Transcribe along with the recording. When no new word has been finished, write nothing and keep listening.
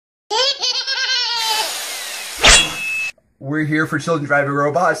We're here for Children Driving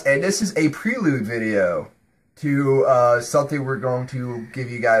Robots, and this is a prelude video to something we're going to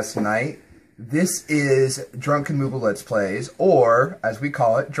give you guys tonight. This is Drunken Movie Let's Plays, or, as we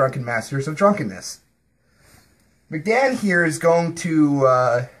call it, Drunken Masters of Drunkenness. McDan here is going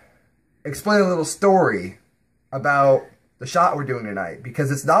to explain a little story about the shot we're doing tonight, because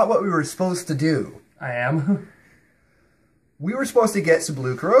it's not what we were supposed to do. I am. We were supposed to get some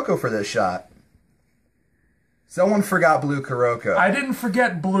Blue Kuroko for this shot. Someone forgot Blue Kuroko. I didn't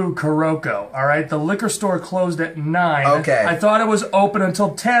forget Blue Kuroko, alright? The liquor store closed at 9. Okay. I thought it was open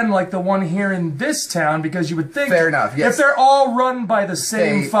until 10 like the one here in this town, because you would think... Fair enough, yes. If they're all run by the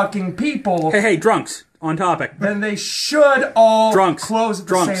same fucking people... Hey, drunks, on topic. Then they should all close at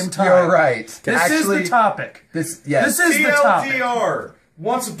the same time. You're right. This is the topic. This is the topic. TLDR.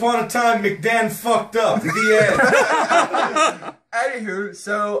 Once upon a time, McDan fucked up. The end. Anywho,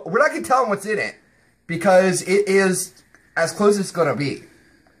 so we're not going to tell them what's in it, because it is as close as it's going to be.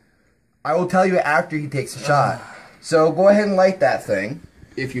 I will tell you after he takes a shot. So go ahead and light that thing,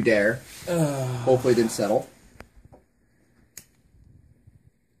 if you dare. Hopefully it didn't settle.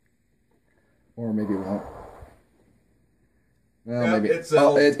 Or maybe it won't. Well, Yep, maybe.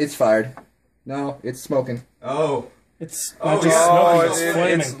 It's fired. No, it's smoking. Oh. It's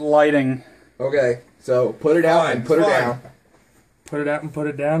It's lighting. Okay, so put it out and put it down. Put it out and put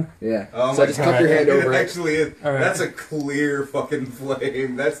it down? Yeah. Oh so my just God. cup your hand over it. Actually, that's a clear fucking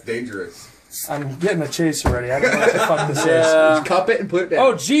flame. That's dangerous. I'm getting a chase already. I don't know what the fuck this is. Just cup it and put it down.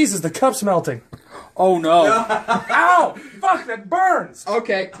 Oh, Jesus, the cup's melting. Oh, no. Ow! Fuck, that burns!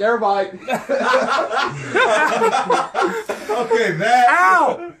 Okay, never mind. Okay, that...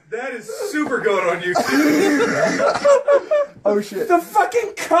 Ow! That is super going on YouTube. Oh, shit. The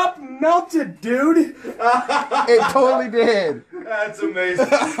fucking cup melted, dude! It totally did. That's amazing.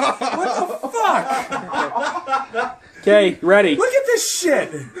 What the fuck? Okay, ready. Look at this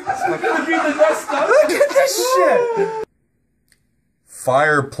shit! Look at this shit!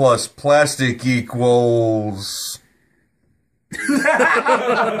 Fire plus plastic equals...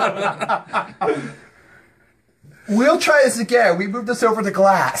 We'll try this again. We moved this over to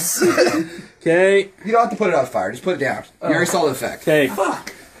glass. Okay. You don't have to put it on fire. Just put it down. You already saw the effect. Okay.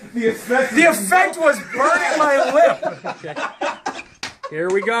 Fuck! The effect was burning my lip! Okay. Here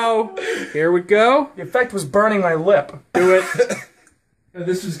we go. Here we go. The effect was burning my lip. Do it.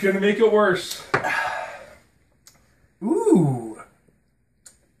 This is gonna make it worse. Ooh.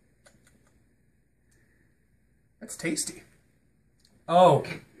 That's tasty. Oh.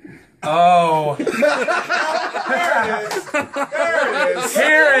 Oh. There it is. There it is.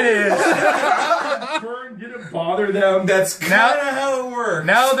 Here it is. Burn didn't bother them. That's kind of how it works.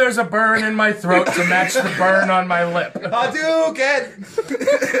 Now there's a burn in my throat to match the burn on my lip. Hadouken!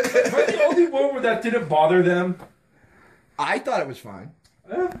 Am I the only one where that didn't bother them? I thought it was fine.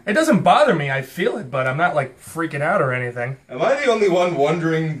 It doesn't bother me. I feel it, but I'm not like freaking out or anything. Am I the only one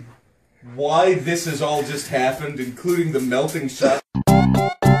wondering why this has all just happened, including the melting shot?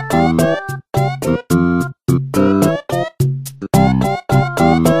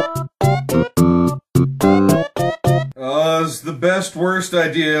 It's the best, worst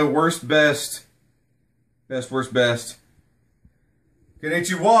idea, worst, best. Best, worst, best.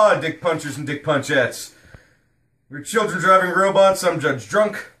 Konnichiwa, dick punchers and dick punchettes. We're Children Driving Robots. I'm Judge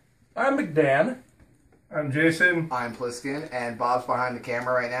Drunk. I'm McDan. I'm Jason. I'm Pliskin, and Bob's behind the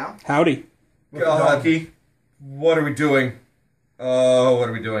camera right now. Howdy. Donkey. What are we doing? What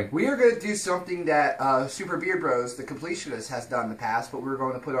are we doing? We are going to do something that Super Beard Bros, the completionist, has done in the past, but we're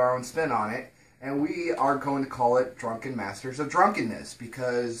going to put our own spin on it. And we are going to call it Drunken Masters of Drunkenness,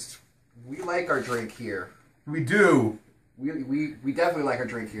 because we like our drink here. We do. We definitely like our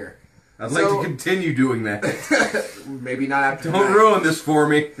drink here. I'd like to continue doing that. Maybe not after Don't tonight. ruin this for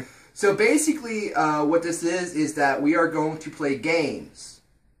me. So basically, what this is that we are going to play games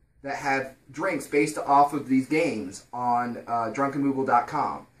that have drinks based off of these games on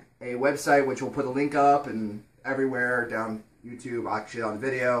drunkenmoogle.com, a website which we'll put a link up and everywhere down YouTube, actually on the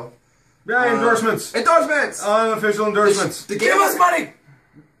video. Yeah, endorsements. Endorsements! Unofficial endorsements. Give us money!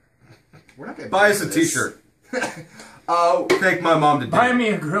 We're not gonna Buy us a t-shirt. Take my mom to dinner. Buy me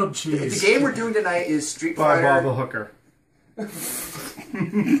a grilled cheese. The game we're doing tonight is Street Buy Fighter. Bob a hooker.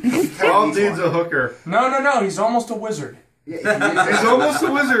 Bob needs a hooker. No, he's almost a wizard. Yeah, He's almost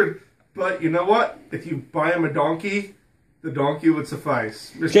a wizard. But you know what? If you buy him a donkey, the donkey would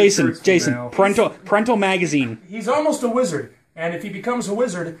suffice. Mr. Jason, parental magazine. He's almost a wizard. And if he becomes a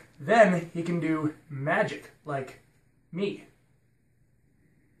wizard, then he can do magic, like me.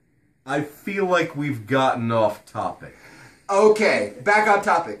 I feel like we've gotten off topic. Okay, back on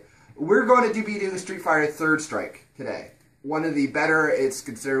topic. We're going to be doing Street Fighter Third Strike today. one of the better, it's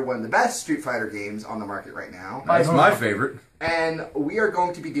considered one of the best Street Fighter games on the market right now. That's my favorite. And we are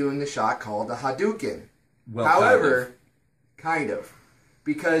going to be doing the shot called the Hadouken. Well, However, kind of.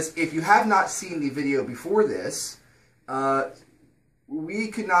 Because if you have not seen the video before this, we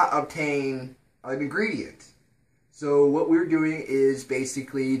could not obtain an ingredient. So what we're doing is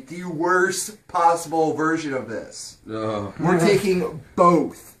basically the worst possible version of this. We're taking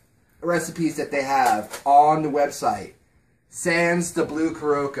both recipes that they have on the website, sans the blue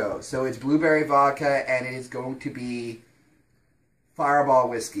Kuroko. So it's blueberry vodka, and it is going to be Fireball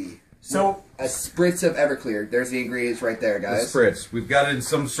whiskey. So a spritz of Everclear. There's the ingredients right there, guys. The spritz. We've got it in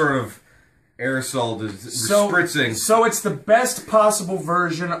some sort of aerosol. We're spritzing. So it's the best possible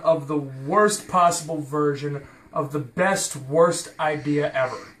version of the worst possible version of the best worst idea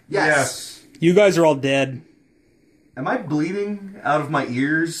ever. Yes. You guys are all dead. Am I bleeding out of my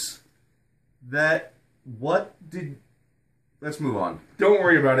ears? Let's move on. Don't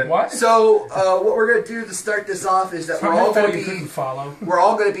worry about it. What? So what we're gonna do to start this off is that we're all going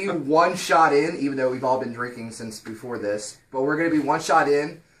to be one shot in, even though we've all been drinking since before this. But we're going to be one shot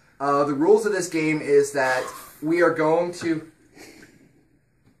in. The rules of this game is that we are going to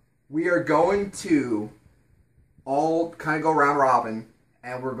all kind of go round robin,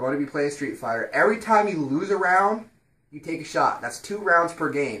 and we're going to be playing Street Fighter. Every time you lose a round, you take a shot. That's 2 rounds per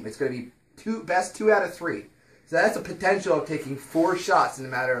game. It's going to be best 2 out of 3. So that's a potential of taking 4 shots in a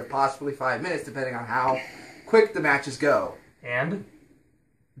matter of possibly 5 minutes, depending on how quick the matches go. And?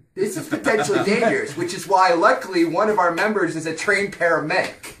 This is potentially dangerous, which is why, luckily, one of our members is a trained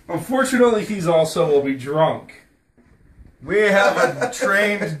paramedic. Unfortunately, he's also will be drunk. We have a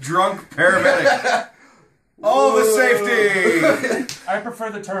trained drunk paramedic. All the safety! I prefer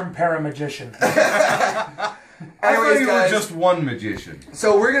the term paramagician. I thought you were just one magician.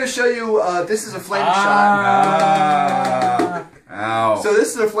 So we're going to show you, this is a flaming shot. Ow. So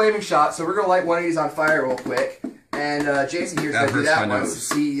this is a flaming shot, so we're going to light one of these on fire real quick. And Jason here's going to do that one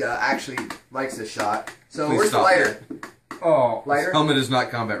since he actually likes this shot. So Please where's the lighter? Oh. Lighter? This helmet is not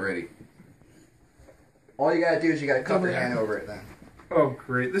combat ready. All you got to do is you got to cup your hand over it then. Oh,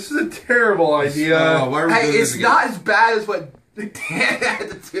 great. This is a terrible idea. Why are we doing this again? It's not as bad as what Dan had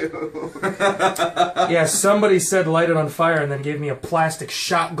to do. Yeah, somebody said light it on fire and then gave me a plastic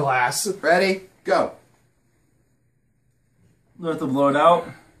shot glass. Ready? Go. Do I have to blow it out?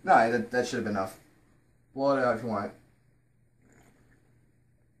 No, that should have been enough. Blow it out if you want.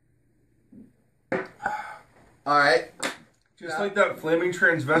 Alright. Just like that flaming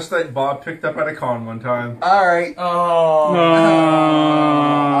transvestite Bob picked up at a con one time. Alright. Oh. No.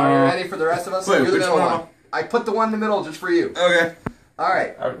 Are you ready for the rest of us? Wait, Do the which middle one? I put the one in the middle just for you. Okay.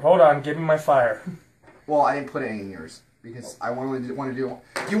 Alright. Hold on, give me my fire. Well, I didn't put any in yours. Because I want to do...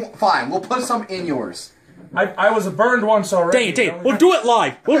 Fine, we'll put some in yours. I was burned once already. Dang it, we'll do it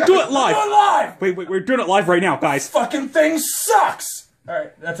live. We'll do it live. Do it live! Wait, we're doing it live right now, guys. Fucking thing sucks!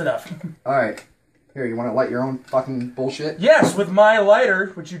 Alright, that's enough. Alright. Here, you want to light your own fucking bullshit? Yes, with my lighter,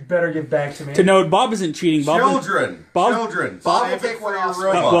 which you'd better give back to me. To note, Bob isn't cheating. Children. Bob Save will it take for one your off.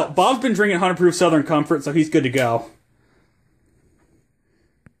 robot. well, Bob's been drinking 100 proof Southern Comfort, so he's good to go.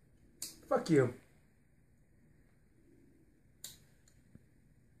 Fuck you.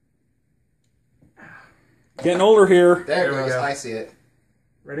 Getting older here. There it we goes. go. I see it.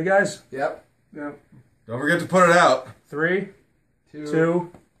 Ready, guys? Yep. Yep. Don't forget to put it out. 3,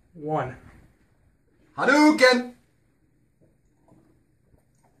 2, 1. Hadouken!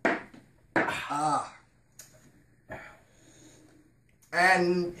 Ah.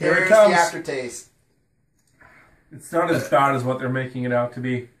 And Here it here's comes. the aftertaste. It's not as bad as what they're making it out to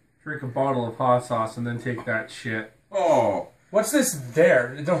be. Drink a bottle of hot sauce and then take that shit. Oh. What's this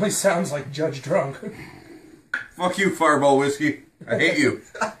there? It only sounds like Judge Drunk. Fuck you, Fireball Whiskey. I hate you.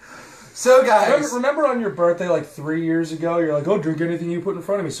 So, guys. Remember on your birthday like 3 years ago, you're like, oh, drink anything you put in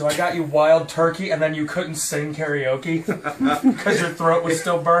front of me. So I got you wild turkey, and then you couldn't sing karaoke because your throat was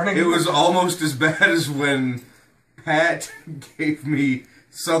still burning. It was almost as bad as when Pat gave me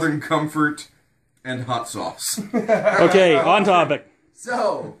Southern Comfort and hot sauce. Okay, on topic.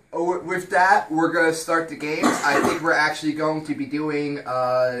 So, with that, we're going to start the games. I think we're actually going to be doing,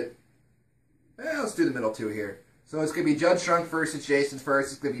 let's do the middle two here. So it's going to be Judge Drunk versus Jason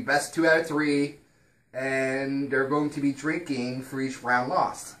first. It's going to be best 2 out of 3. And they're going to be drinking for each round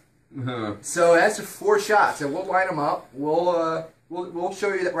lost. So that's 4 shots, and we'll line them up. We'll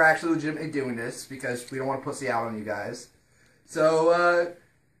show you that we're actually legitimately doing this, because we don't want to pussy out on you guys. So,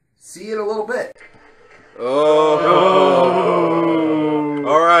 see you in a little bit. Oh.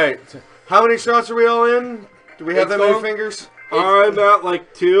 All right. How many shots are we all in? Do we have that many fingers? I'm at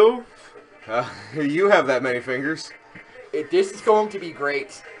like 2. You have that many fingers. This is going to be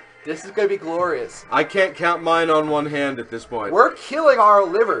great. This is going to be glorious. I can't count mine on one hand at this point. We're killing our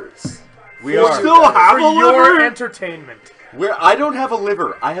livers. We are. Still have For a your liver? entertainment. I don't have a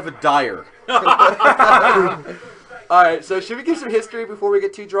liver. I have a dyer. Alright, so should we give some history before we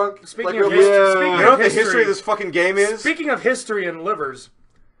get too drunk? Speaking real of quick? history, You know what the history of this fucking game is? Speaking of history and livers,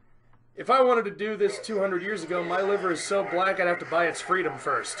 if I wanted to do this 200 years ago, my liver is so black I'd have to buy its freedom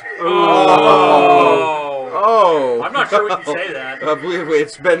first. Oh. I'm not sure we can say that. Believe me,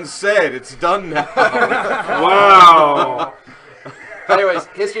 it's been said. It's done now. Wow. Anyways,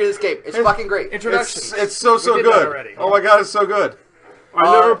 history of this game. It's fucking great. Introduction. It's so We did that good. already. Oh my god, it's so good. I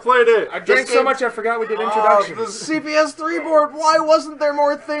never played it. I drank game- so much I forgot we did The introductions. CPS 3 board. Why wasn't there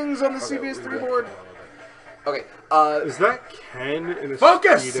more things on the CPS 3 board? Okay, Is that Ken in a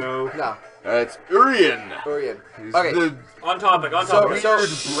Focus! Speedo? no. It's Urian. Orion. He's Okay, the On topic, on so, topic. so,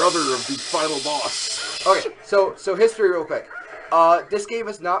 brother of the final boss. okay, so history real quick. This game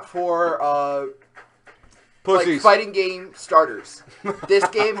is not for, like, Pussies. fighting game starters. This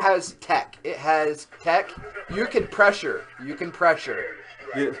game has tech. It has tech. You can pressure.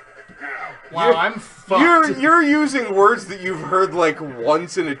 Yeah. Wow, I'm fucked. You're using words that you've heard like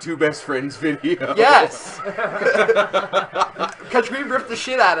once in a Two Best Friends video. Yes! Because we ripped the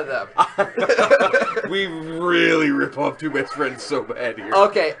shit out of them. We really rip off Two Best Friends so bad here.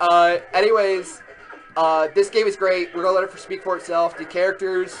 Okay, anyways, this game is great. We're gonna let it speak for itself. The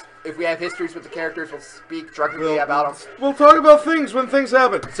characters, if we have histories with the characters, we'll speak drunkenly about them. We'll talk about things when things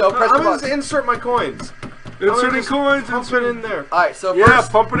happen. So press the I'm button. gonna insert my coins. Inserting coins, Pump it in there. Alright, so Yeah,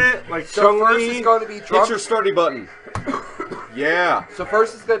 first, pumping it like so Chung first Li. is going to be Hit drunk. your starty button. Yeah. So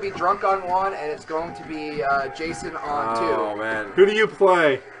first is going to be drunk on 1, and it's going to be Jason on 2. Oh man. Who do you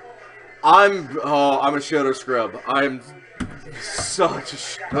play? I'm a Shoto scrub. I'm such a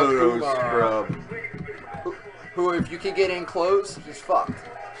Shoto scrub. Who, if you can get in close, he's fucked.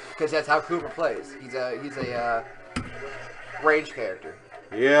 Because that's how Cooper plays. He's a range character.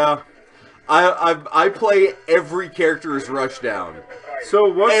 Yeah. I play every character as Rushdown. So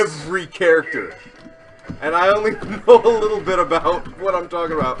what's Every character. And I only know a little bit about what I'm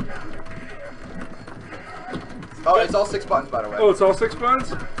talking about. Oh, it's all 6 buttons, by the way. Oh, it's all 6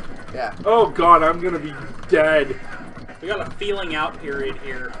 buttons? Yeah. Oh god, I'm gonna be dead. We got a feeling out period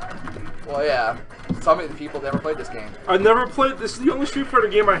here. Well, yeah. Some of the people never played this game. I've never played. This is the only Street Fighter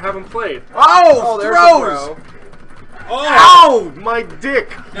game I haven't played. Oh, there's a throws! throw. Ow! My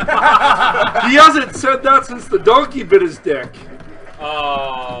dick! He hasn't said that since the donkey bit his dick.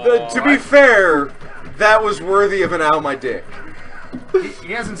 Oh. To be fair, that was worthy of an ow my dick.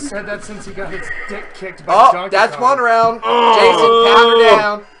 He hasn't said that since he got his dick kicked by Oh, Donkey that's Kong. 1 round. Oh. Jason, pound her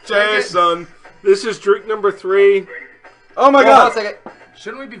down. Jason. This is drink number 3. Oh my Hold on a god. second.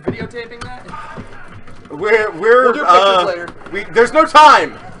 Shouldn't we be videotaping that? We're We'll do pictures later. There's no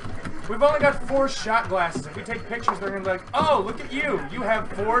time. We've only got 4 shot glasses. If we take pictures, they're gonna be like, "Oh, look at you! You have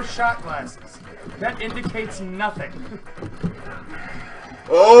 4 shot glasses." That indicates nothing.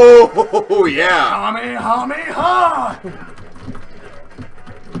 Oh yeah. Kamehameha!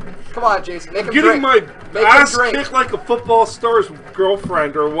 Come on, Jason. Make him Getting drink. my Make him ass drink. kicked like a football star's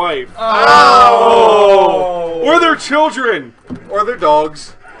girlfriend or wife. Oh. Or their children. Or their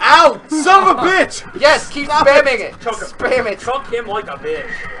dogs. Ow! Son of a bitch! Yes, keep spamming it. Spam it. Choke him like a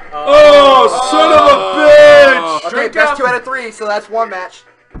bitch. Oh, son of a bitch! Okay, Drink best up. 2 out of 3, so that's 1 match.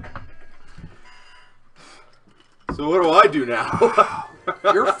 So what do I do now?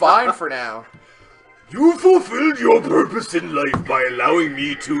 You're fine for now. You fulfilled your purpose in life by allowing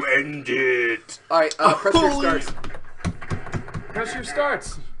me to end it. Alright, press your Holy- starts. Press your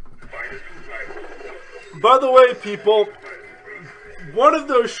starts. By the way, people, one of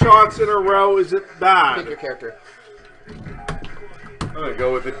those shots in a row isn't Pick bad. your character. I'm gonna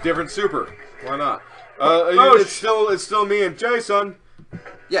go with a different super. Why not? Oh, it's still me and Jason.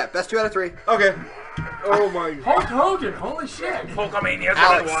 Yeah, best 2 out of 3. Okay. Oh my. Hulk Hogan, holy shit! Hulkamania's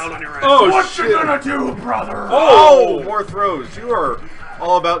Alex. running wild on your ass. Oh What shit. you gonna do, brother? Oh, more throws. You are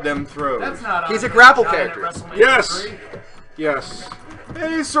all about them throws. That's not. He's a on grapple Giant at character. WrestleMania Yes. 3. Yes.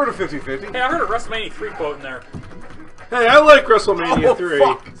 Hey, he's sort of 50-50. Hey, I heard a WrestleMania 3 quote in there. Hey, I like WrestleMania Oh, 3.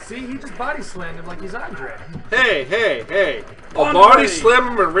 fuck. See, he just body slammed him like he's Andre. Hey, hey, hey. A Andre. body slam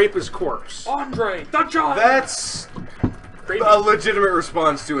him and rape his corpse. Andre, the giant. That's Crazy. a legitimate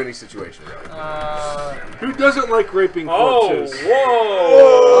response to any situation, really. Who doesn't like raping Oh, corpses?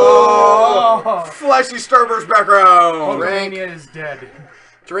 whoa. Oh, Flashy Starburst background. Hulkamania is dead.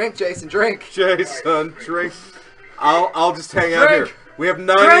 Drink, Jason, drink. Jason, drink. I'll just hang out Drink. here. We have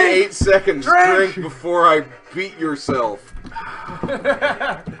 98 seconds. Drink. Drink before I beat yourself.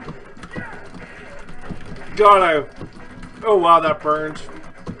 God, Oh wow, that burned.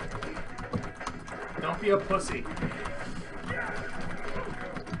 Don't be a pussy.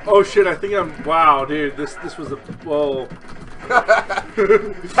 Oh shit, I think I'm. Wow, dude, this was a. Whoa.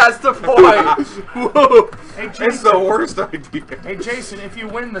 That's the point. Whoa. Hey, It's Jason. the worst idea. Hey, Jason, if you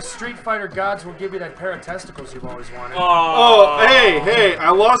win, the Street Fighter gods will give you that pair of testicles you've always wanted. Oh, hey,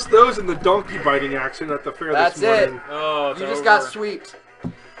 I lost those in the donkey biting accident at the fair That's this morning. it. Oh, You just got sweeped.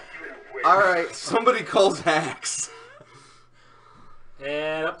 Alright. Somebody calls hacks.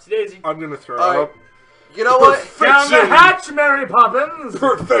 And up to Daisy. I'm gonna throw Alright. up. You know what? Down the hatch, Mary Poppins!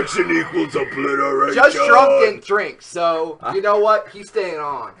 Perfection equals obliteration. Just drunk didn't drink, so you know what? He's staying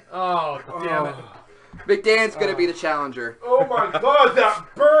on. Oh, damn it. McDan's gonna be the challenger. Oh my god, that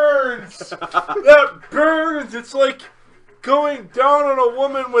burns! That burns! It's like going down on a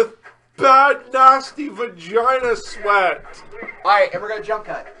woman with bad, nasty vagina sweat. Alright, and we're gonna jump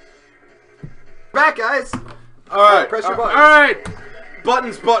cut. Back, guys. Alright. Press your button. Alright,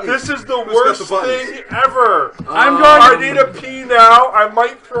 Buttons. this is the Who's got worst the buttons? thing ever. I'm I need a pee now. I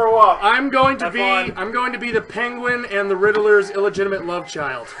might throw up. I'm going to Have be fun. I'm going to be the Penguin and the Riddler's illegitimate love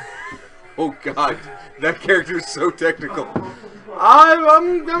child. Oh god, that character is so technical.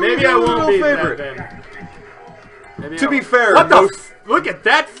 I'm Maybe I a won't little be favorite. that then. Maybe To I be won't. fair, What the most, f look at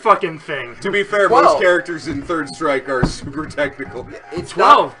that fucking thing. to be fair, 12. most characters in Third Strike are super technical. It's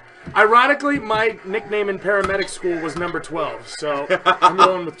 12. Ironically, my nickname in paramedic school was number 12, so I'm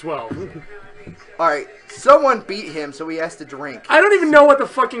going with 12. Alright, someone beat him, so he has to drink. I don't even know what the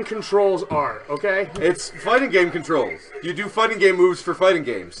fucking controls are, okay? It's fighting game controls. You do fighting game moves for fighting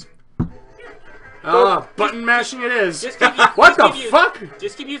games. Button mashing it is. Just keep, What the just keep fuck?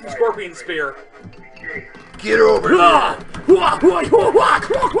 Just keep using Scorpion Spear. Get over here.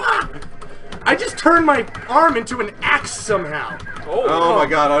 I just turned my arm into an axe somehow. Oh my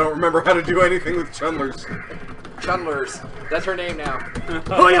god, I don't remember how to do anything with Chundlers. Chundlers. That's her name now.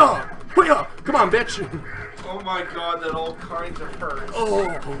 Hoo-yah! Hoo-yah! Come on, bitch. Oh my god, that all kinds of hurts. Oh,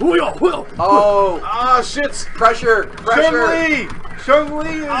 hoo-yah, hoo-yah. Oh, Ah, shit! pressure. Chun-Li! Chun-Li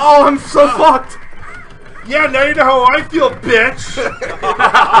is... Oh, I'm so fucked! Yeah, now you know how I feel, bitch!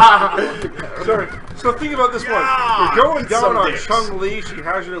 Sorry. So think about this one. You're going down some on dicks. Chun-Li, she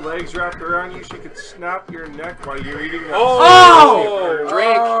has your legs wrapped around you, she could snap your neck while you're eating that. Oh!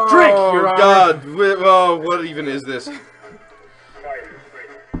 Drink. Drink, Oh Your Honor. god, oh, what even is this?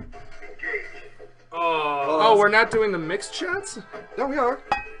 Oh, we're not doing the mixed shots? No, we are.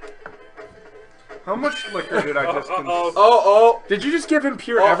 How much liquor did I just consume? Oh. Did you just give him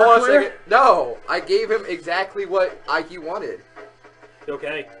pure Hold on a Everclear? second. No, I gave him exactly what he wanted.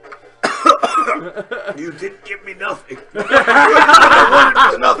 Okay. You didn't give me nothing. I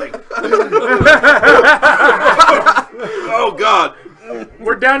wanted nothing. Oh God.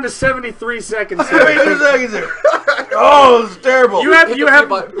 We're down to 73 seconds Wait here. 2 seconds there. Oh, it's terrible. You have, Hit you the have,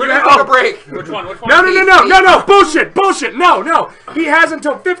 button. you We're have, gonna take a break. Which one? Which one? no, bullshit, no. He has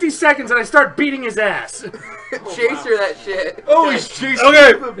until 50 seconds and I start beating his ass. Chaser that shit. Oh, he's chasing.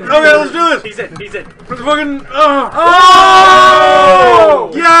 Okay, let's do this! He's in. He's in. For the fucking,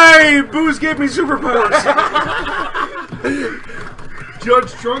 Oh! Yay! Booze gave me superpowers.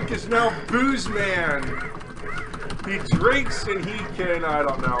 Judge Drunk is now Booze Man. He drinks and he can, I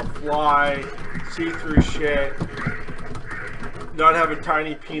don't know, fly, see through shit, not have a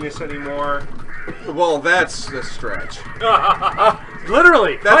tiny penis anymore. well, that's a stretch.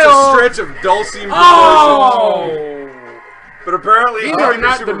 Literally. That's a stretch of dulcine proportions. Oh! But apparently, These he are can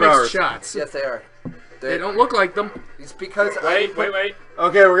not do the superpowers. mixed shots. Yes, they are. They don't look like them. It's because Wait.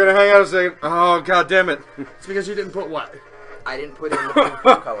 Okay, we're gonna hang out a second. Oh, god damn it. It's because you didn't put what? I didn't put in the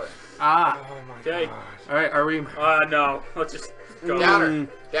blue color. Ah. Okay. Alright, are we... No. Let's just go. Downer.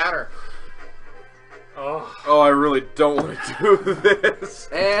 Oh. Oh, I really don't want to do this.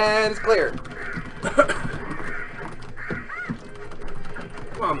 And it's clear.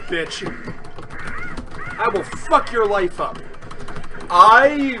 Come on, bitch. I will fuck your life up.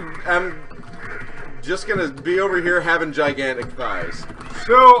 I am just gonna be over here having gigantic thighs.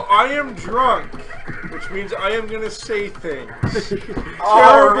 So, I am drunk, which means I am gonna say things.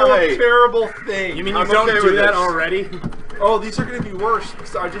 Alright. Terrible things. You mean you I'm don't okay do with that this. already? Oh, these are gonna be worse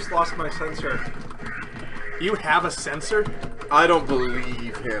because I just lost my sensor. You have a censor? I don't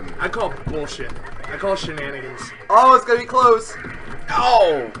believe him. I call bullshit. I call shenanigans. Oh, it's gonna be close.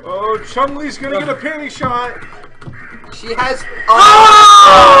 Oh! Oh, Chun-Li's gonna get a panty shot. She has.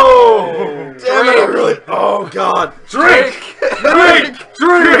 Oh! Damn it, I really. Oh, God. Drink.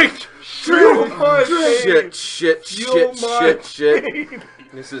 Drink! Feel my pain. Shit. Feel my pain.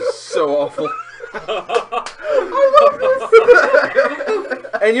 This is so awful.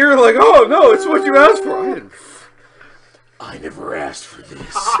 And you're like, oh no, it's what you asked for. I didn't. I never asked for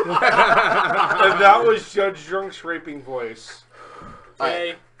this. And that was Judge Drunk's raping voice.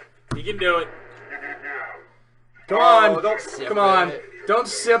 Okay, you can do it. Come on. Don't sip Come on. it. Don't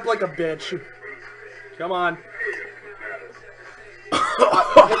sip like a bitch. Come on. Hit the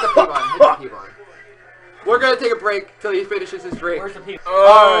P button. Hit the P button. We're gonna take a break till he finishes his drink. Where's the people?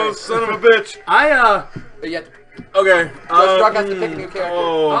 Oh, son of a bitch. Okay. Judge Drunk has to pick a new character.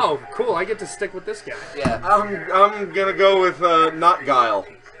 Oh, cool. I get to stick with this guy. Yeah. I'm gonna go with not Guile.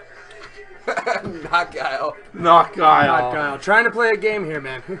 Not Guile. Not Guile. Not Kyle. Trying to play a game here,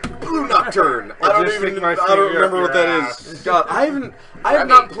 man. Blue Nocturne. I don't just stick my I finger don't remember up what your that ass. is. God, I have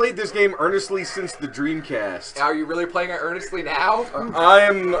not played this game earnestly since the Dreamcast. Are you really playing it earnestly now? I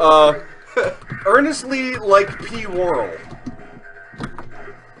am earnestly like P World.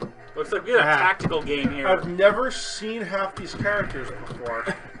 Looks like we got a tactical game here. I've never seen half these characters before.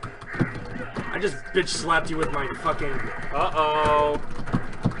 I just bitch slapped you with my fucking. Uh-oh.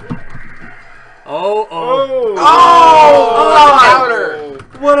 Oh. Counter!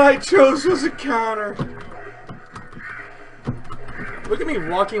 What I chose was a counter. Look at me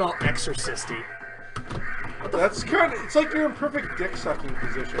walking all exorcisty. That's kind of. It's like you're in perfect dick sucking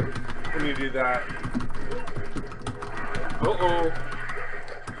position when you do that. Uh-oh.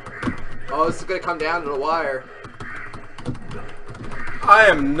 Oh, this is gonna come down to the wire. I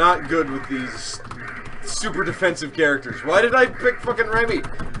am not good with these super defensive characters. Why did I pick fucking Remy?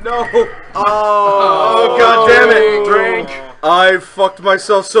 No. Oh god damn it. Drink. I fucked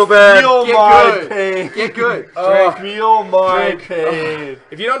myself so bad. Feel Get my good. pain. Get good. Feel my pain.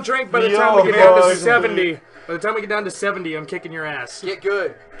 If you don't drink by the time we get down to 70, by the time we get down to 70, I'm kicking your ass. Get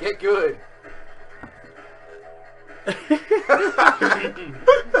good. Get good.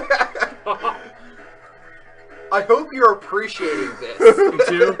 I hope you're appreciating this.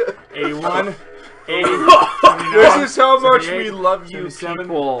 A2, A1, A. This is how much we love you,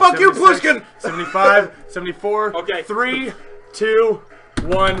 people. Fuck you, Pushkin! 75, 74. Okay. 3, 2,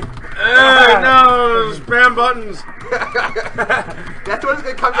 1. No, spam buttons. That's what it's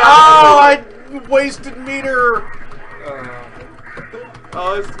gonna come down Oh, I wasted meter.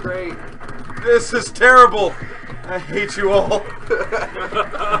 Oh, this is great. This is terrible. I hate you all.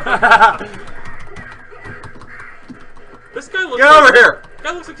 This guy looks Get like, over here. This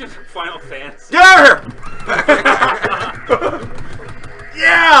guy looks like he's from Final Fantasy. Get over here.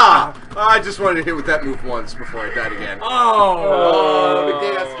 Yeah. I just wanted to hit with that move once before I died again. Oh, big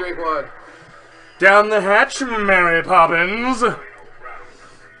day, that's drink one. Down the hatch, Mary Poppins.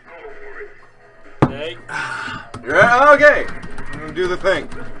 Okay. Yeah, okay. I'm gonna do the thing.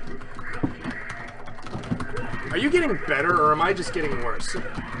 Are you getting better, or am I just getting worse?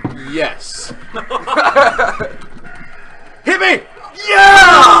 Yes. Hit me! Yeah!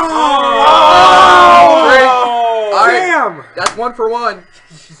 All right, Damn! that's 1 for 1.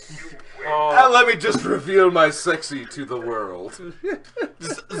 And let me just reveal my sexy to the world.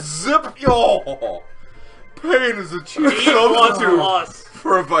 Zip y'all. Pain is a cheap substitute Plus.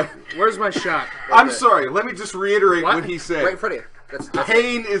 for a bite. Where's my shot? I'm sorry, let me just reiterate what he said. Right in front of you. That's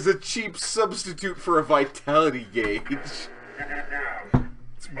Pain is a cheap substitute for a vitality gauge. It's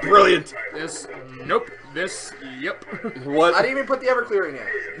brilliant. This, nope. This, yep. What? I didn't even put the Everclear in yet.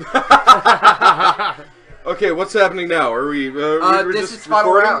 Okay, what's happening now? Are we? We're This just is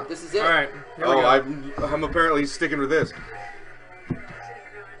final recording? round. This is it. All right. Here we Oh, go. I'm apparently sticking with this.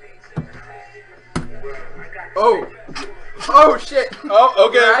 Oh. Oh shit. Oh,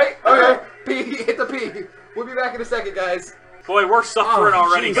 okay. All right. Okay. P. Hit the P. We'll be back in a second, guys. Boy, we're suffering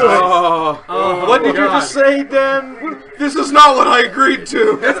already, Jesus. guys. Oh, what did you just say, Dan? This is not what I agreed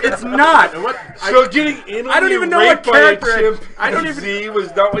to. It's not. What? So getting in I don't even know what character. I don't even. Z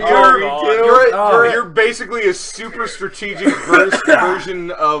was not what you You're- agreed to. You're basically a super strategic version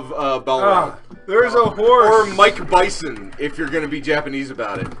of Balrog. There's a Or horse. Mike Bison, if you're gonna be Japanese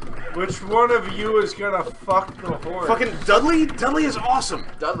about it. Which one of you is gonna fuck the horse? Fucking Dudley? Dudley is awesome.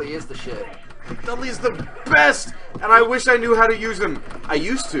 Dudley is the shit. Dudley is the best, and I wish I knew how to use him. I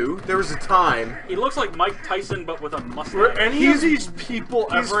used to. There was a time. He looks like Mike Tyson, but with a mustache. Were any of these people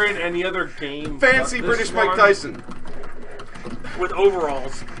ever in any other game? Fancy but British this Mike one? Tyson. With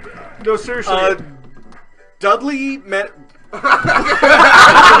overalls. No, seriously. Dudley met. Let's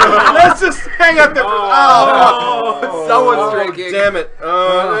just hang up there. Someone's drinking. Damn it.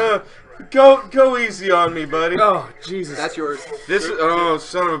 Go easy on me, buddy. Oh Jesus. That's yours. This is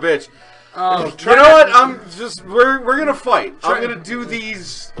son of a bitch. Oh, You know what? We're gonna fight. I'm gonna do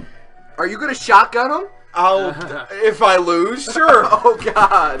these. Are you gonna shotgun him? If I lose, sure. Oh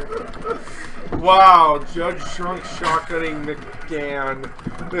God. Wow, Judge Drunk shotgunning McGann.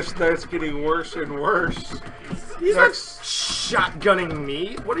 This night's getting worse and worse. He's not shotgunning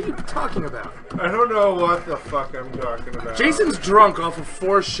me. What are you talking about? I don't know what the fuck I'm talking about. Jason's drunk off of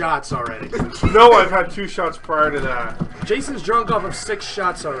 4 shots already. No, I've had 2 shots prior to that. Jason's drunk off of 6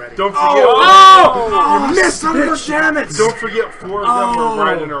 shots already. Don't forget. Oh! You missed, son of a damn it! Don't forget 4 of them were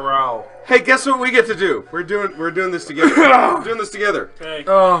right in a row. Hey, guess what we get to do? We're doing this together. We're doing this together. Okay.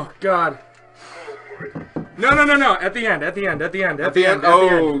 Oh God. No. At the end.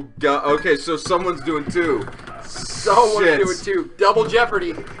 Oh god. Okay, so someone's doing 2. Someone's doing 2. Double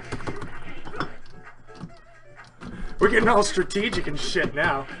jeopardy. We're getting all strategic and shit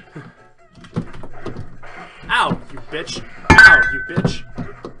now. Ow, you bitch. Ow, you bitch.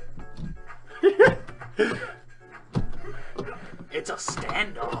 It's a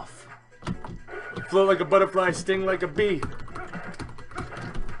standoff. Float like a butterfly, sting like a bee.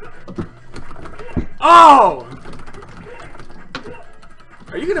 Oh!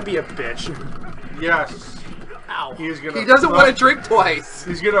 Are you gonna be a bitch? Yes. Ow. He's gonna. He doesn't want to drink twice.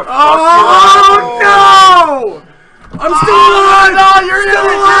 He's gonna. Oh no! I'm still alive! No, you're still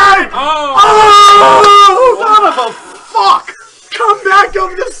alive! Oh, fuck! Comeback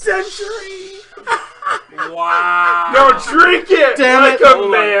of the century! Wow. No, drink it! Damn like it. a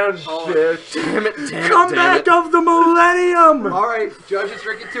man, bitch. Damn it! Damn it! Comeback of the millennium! Alright, Judge is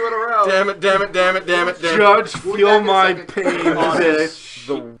drinking 2 in a row. Damn it! Damn it! Damn it! Damn it! Damn it! Judge, We'll be feel back my in a pain, second.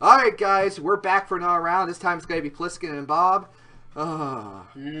 bitch. Alright, guys, we're back for another round. This time it's going to be Pliskin and Bob.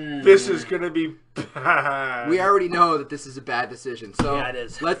 This is gonna be bad. We already know that this is a bad decision, so Yeah, it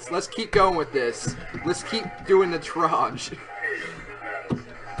is. let's keep going with this. Let's keep doing the Traj.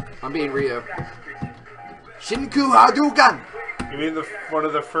 I'm being Ryu. Shinku Hadouken! You mean one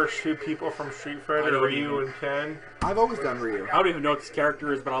of the first 2 people from Street I Fighter, don't Ryu and Ken? I've always done Ryu. I don't even know what this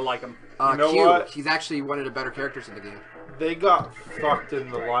character is, but I like him. You know Q. what? He's actually one of the better characters in the game. They got fucked in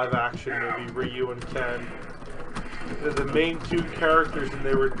the live-action movie Ryu and Ken. They're the main 2 characters, and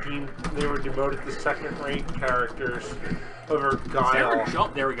they were demoted to second-rate characters over Guile.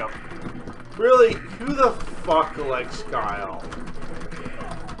 Jump. There we go. Really, who the fuck likes Guile?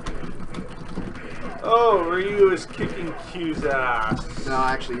 Oh, Ryu is kicking Q's ass. No,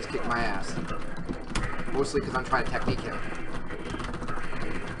 actually, he's kicked my ass. Mostly because I'm trying to technique him.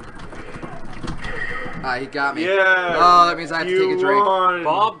 He got me. Yeah. Oh, that means I have to take a drink. Won.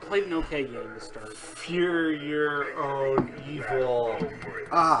 Bob played an okay game to start. Fear your own evil.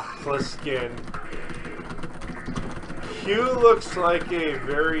 Pliskin. Q looks like a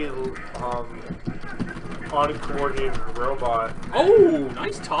very uncoordinated robot. Oh,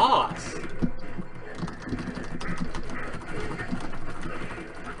 nice toss.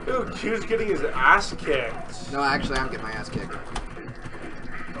 Ooh, Q's getting his ass kicked. No, actually, I'm getting my ass kicked.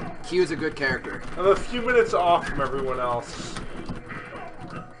 Q is a good character. I'm a few minutes off from everyone else.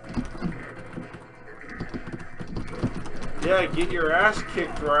 Yeah, get your ass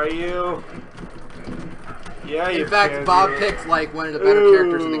kicked, Ryu. Yeah, you In fact, can Bob do it. picked like one of the better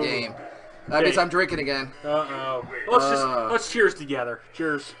characters in the game. That means I'm drinking again. Uh-oh. Let's cheers together.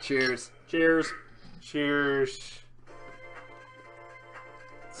 Cheers. Cheers. Cheers. Cheers.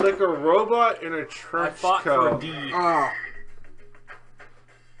 It's like a robot in a I trench fought for coat. a D.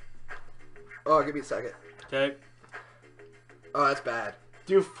 Oh, give me a second. Okay. Oh, that's bad.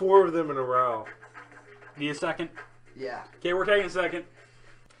 Do 4 of them in a row. Need a second? Yeah. Okay, we're taking a second.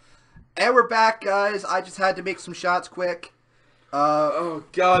 And we're back, guys. I just had to make some shots quick. Oh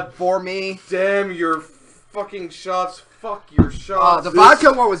god For me. damn your fucking shots. Fuck your shots. The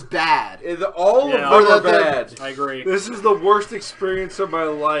vodka one was bad. All Yeah. of them are the- bad. I agree. This is the worst experience of my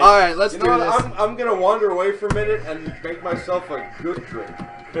life. Alright, let's You do know this. what? I'm gonna wander away for a minute and make myself a good drink.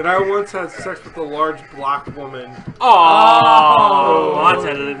 And I once had sex with a large black woman. Oh, that's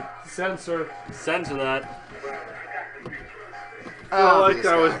edited. Censor. Censor that. I felt like this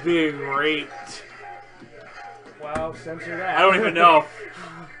I was guy. being raped. Wow, censor that. I don't even know.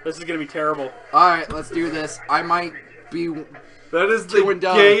 This is gonna be terrible. Alright, let's do this. I might be... That is the Two and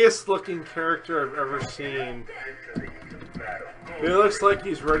done. gayest looking character I've ever seen. He looks like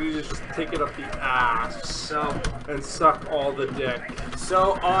he's ready to just take it up the ass and suck all the dick.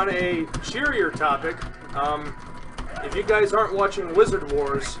 So, on a cheerier topic, if you guys aren't watching Wizard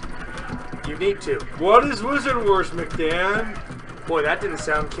Wars, you need to. What is Wizard Wars, McDan? Boy, that didn't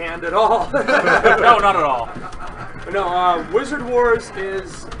sound canned at all. No, not at all. No, Wizard Wars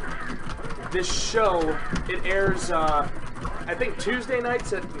is this show. It airs, I think Tuesday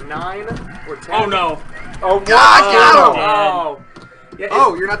nights at 9 or 10. Oh no. Oh, God, get out! Oh. Yeah,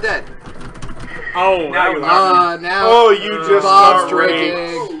 Oh, you're not dead. Oh, Now that you was are. Now Oh, you just Bob's got raped.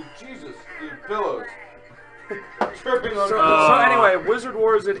 drinking. Oh, Jesus, dude, pillows. tripping on. So anyway, Wizard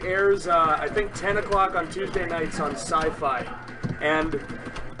Wars, it airs I think 10 o'clock on Tuesday nights on Sci-Fi, and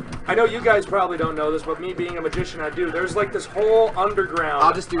I know you guys probably don't know this, but me being a magician, I do. There's like this whole underground.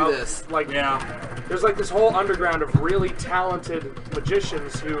 I'll just do this. Like there's like this whole underground of really talented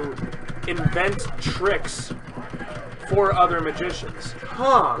magicians who invent tricks for other magicians.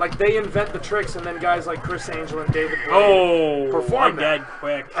 Huh. Like they invent the tricks, and then guys like Chris Angel and David Blaine perform dead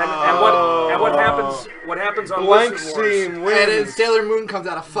quick. And what happens on Blank Wizard Wars? Scene And wins. then Sailor Moon comes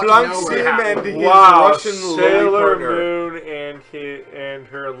out of fucking Blank nowhere. Scene and his Wow, Russian Sailor Moon and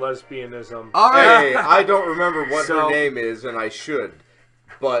her lesbianism. All right. Hey, I don't remember what So- her name is, and I should.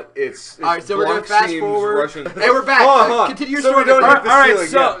 But it's All right, so we're gonna Blanc fast seems forward. Russian. Hey, we're back. Hold on, hold on. Continue your So we story. don't hit the Alright,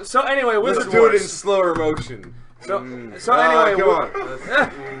 ceiling yet. so anyway, Let's Wizard do it in Wars. slower motion. So Ah, anyway, come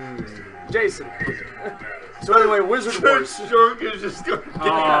on. Jason. So anyway, Wizard Wars. Drunk is just going to get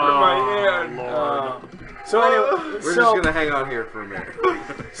out of my hand. So anyway, We're just gonna hang on here for a minute.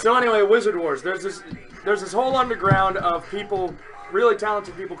 So anyway, Wizard Wars. There's this whole underground of people, really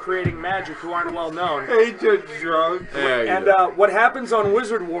talented people creating magic who aren't well known. Hey, Drunk. And what happens on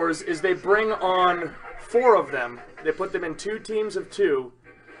Wizard Wars is they bring on 4 of them. They put them in 2 teams of 2,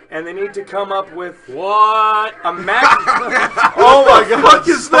 and they need to come up with What? a magic. Oh my God! What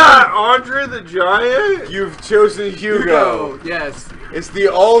is that? Andre the Giant? You've chosen Hugo. Yes. It's the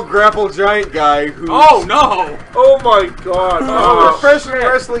all-grapple giant guy who. Oh no! Oh my God! Our professional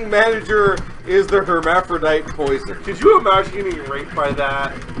wrestling manager is the hermaphrodite poison. Could you imagine getting raped by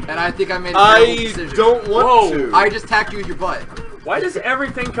that? And I think I made a terrible I decision. don't want to. I just tacked you with your butt. Why does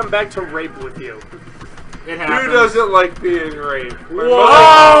everything come back to rape with you? It Who happens. doesn't like being raped?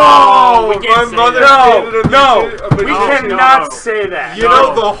 Whoa! We My can't say mother that. dated a No, magician- we cannot say that. You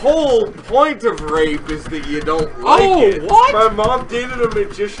know, the whole point of rape is that you don't like it. What? My mom dated a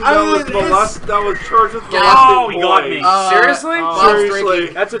magician I that mean, that was charged with Oh, molesting he got boys. me. Seriously?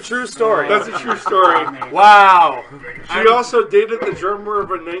 Seriously. That's a true story. That's a true story. Wow. She also dated the drummer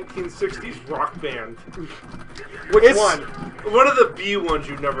of a 1960s rock band. Which one? One of the B ones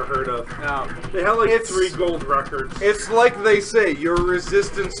you've never heard of. No. They had like 3 gold records. It's like they say, your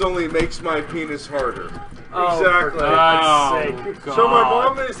resistance only makes my penis harder. Exactly. For God's sake. So my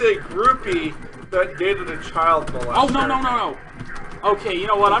mom is a groupie that dated a child molester. Oh no! Okay, you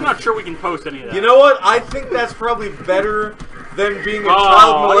know what? I'm not sure we can post any of that. You know what? I think that's probably better than being a I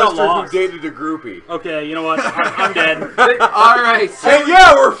child got molester who lost. dated a groupie. Okay, you know what? I'm dead. All right. So And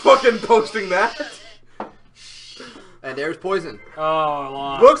yeah, we're fucking posting that. and there's poison. Oh, I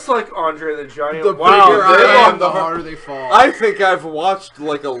lost. Looks like Andre the Giant. The Wow. bigger I they're am, on the the harder they fall. I think I've watched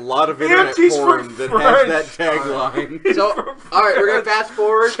like a lot of internet Auntie's porn from that French. has that tagline. So, all right, we're gonna fast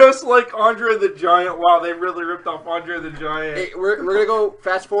forward. Just like Andre the Giant. Wow, they really ripped off Andre the Giant. Hey, we're gonna go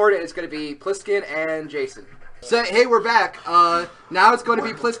fast forward, and it's gonna be Pliskin and Jason. So, hey, we're back. Now it's going to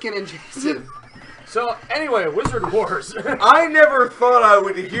be Pliskin and Jason. So anyway, Wizard Wars. I never thought I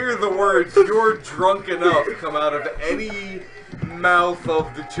would hear the words "you're drunk enough" come out of any mouth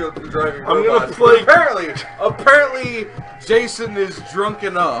of the children driving I'm robots. gonna play. Apparently, Jason is drunk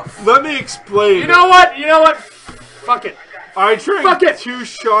enough. Let me explain. You know what? Fuck it. I drank Fuck it. 2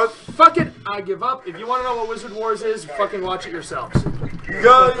 shots. Fuck it. I give up. If you want to know what Wizard Wars is, fucking watch it yourselves.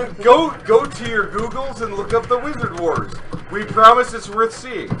 Go to your Googles and look up the Wizard Wars. We promise it's worth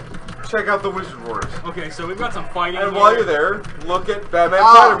seeing. Check out the Wizard Wars. Okay, so we've got some fighting. And here. while you're there, look at Batman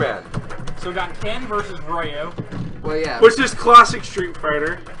Oh. Spider-Man. So we got Ken versus Ryo. Well, yeah. Which is classic Street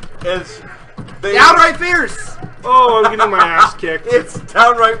Fighter. It's Downright fierce. Oh, I'm getting my ass kicked. It's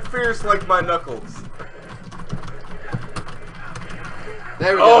downright fierce like my knuckles.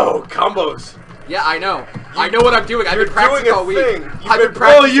 There we go. Oh, combos. Yeah, I know. I know what I'm doing. I've You're been practicing doing a all week. thing. I've been Oh,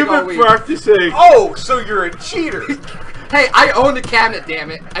 practicing you've all been week. practicing. Oh, so you're a cheater. Hey, I own the cabinet, damn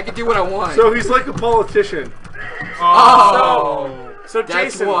it. I can do what I want. So he's like a politician. oh. So That's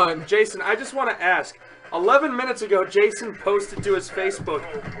Jason, one. Jason, I just want to ask. 11 minutes ago, Jason posted to his Facebook,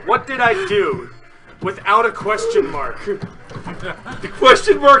 "What did I do?" without a question mark. The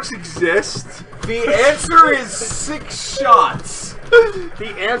question marks exist. The answer is 6 shots.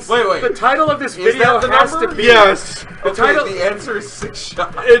 The answer. Wait. The title of this Is video that the has number? to be. Yes. The title. The answer is 6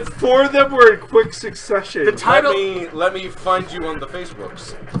 shots. And 4 of them were in quick succession. The title. Let me find you on the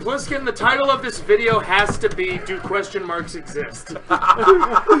Facebooks. Pliskin, the title of this video has to be "Do question marks exist?"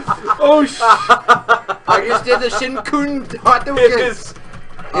 Oh, I just did the Shinkun Hadouken.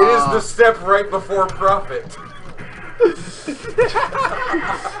 It is the step right before profit.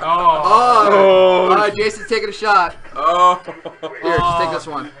 Jason's taking a shot. Oh. Here, just take this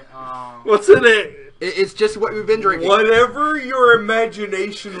one. What's in it? It's just what we've been drinking. Whatever your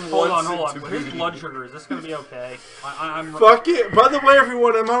imagination Hold wants on. it to His be. blood sugar, is this going to be okay? I'm Fuck it. By the way,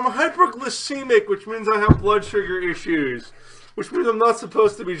 everyone, I'm hyperglycemic, which means I have blood sugar issues. Which means I'm not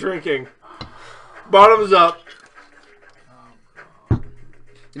supposed to be drinking. Bottoms up. You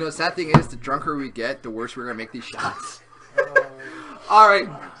know, the sad thing is, the drunker we get, the worse we're going to make these shots. Alright,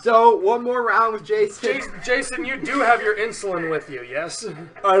 so one more round with Jason. Jason, you do have your insulin with you, yes?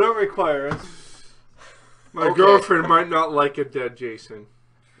 I don't require it. My girlfriend might not like a dead Jason.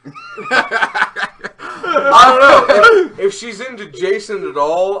 I don't know. If she's into Jason at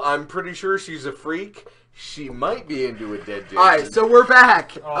all, I'm pretty sure she's a freak. She might be into a dead Jason. Alright, so we're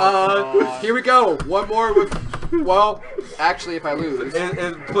back. Oh, Here we go. One more with... Well, actually, if I lose...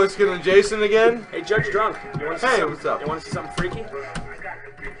 And Pliskin and Jason again? Hey, Judge Drunk, you want to see What's up? You want to see something freaky?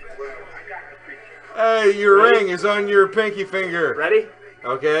 Hey, your ring is on your pinky finger. Ready?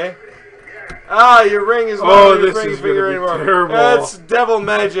 Okay. Ah, your ring is not Oh, on your this pinky is finger gonna be anymore. terrible. That's devil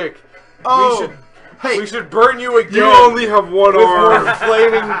magic. Oh! We should burn you again. You only have one with arm. more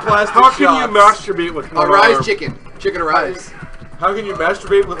flaming plastic How can you shots. masturbate with one Arise, arm? chicken. Chicken arise. How can you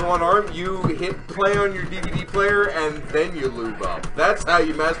masturbate with one arm? You hit play on your DVD player and then you lube up. That's how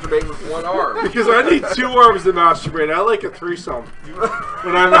you masturbate with one arm. Because I need 2 arms to masturbate. I like a threesome.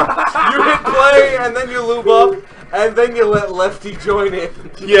 When I'm not. You hit play and then you lube up and then you let Lefty join in.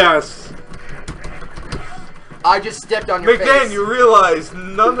 Yes. I just stepped on your face. McDan, you realize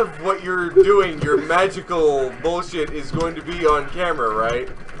none of what you're doing, your magical bullshit, is going to be on camera, right?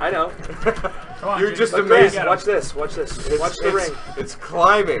 I know. You're just Look, amazing. Watch this. Watch this. Watch the ring. It's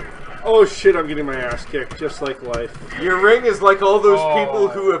climbing. Oh shit, I'm getting my ass kicked, just like life. Your ring is like all those people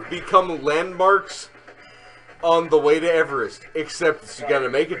who have become landmarks on the way to Everest, except you gotta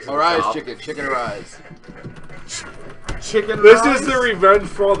make it to the Arise, top. chicken. Chicken arise. Chicken This rise? is the revenge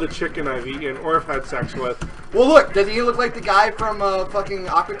for all the chicken I've eaten or have had sex with. Well, look. Doesn't he look like the guy from fucking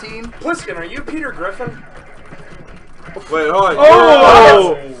Aqua Teen? Pliskin, are you Peter Griffin? Wait, hold on.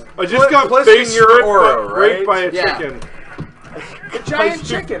 Oh! I just got Pliskin, face you're Oro, raped by a Yeah. chicken. The giant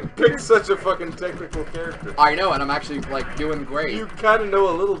chicken. Pick such a fucking technical character. I know, and I'm actually, like, doing great. You kind of know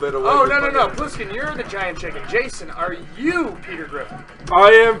a little bit of what Oh, you're no. fucking- Pliskin, you're the giant chicken. Jason, are you Peter Griffin?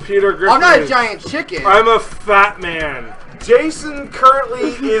 I am Peter Griffin. I'm not a giant chicken. I'm a fat man. Jason currently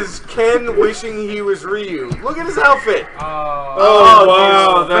is Ken wishing he was Ryu. Look at his outfit. Oh,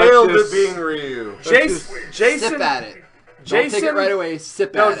 wow, he's that's failed just... at being Ryu. Jason. Sip at it. Don't take it right away.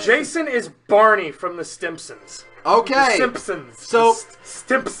 Sip No, at it. Jason is Barney from The Simpsons. Okay. Simpsons. So,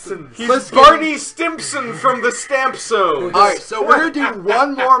 Stimpsons. He's Barney Stimpson from the Stamp Zone. alright, so we're gonna do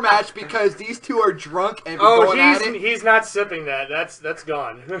one more match because these two are drunk and we're going at it. he's not sipping that. That's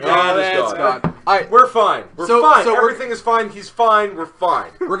gone. Yeah, That's gone. Alright, We're fine. We're So- fine. so we're- Everything is fine. He's fine. We're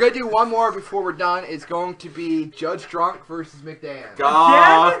fine. we're gonna do one more before we're done. It's going to be Judge Drunk versus McDan.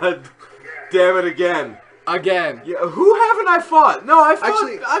 God damn it again. Again. Yeah, who haven't I fought? No, I fought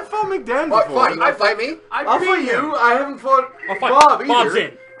McDan What, before. fine, you wanna fight me? I'll fight you. I haven't fought I'll fight Bob either. Bob's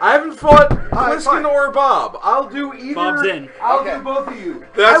in. I haven't fought Alright, Pliskin fine. or Bob. I'll do either. Bob's in. I'll Okay. do both of you.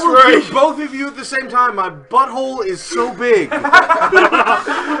 That's I will right. do both of you at the same time. My butthole is so big.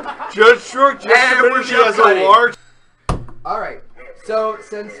 Judge Short just And admitted we're she has fighting. a large... Alright, so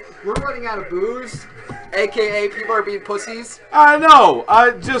since we're running out of booze, aka people are being pussies, I know.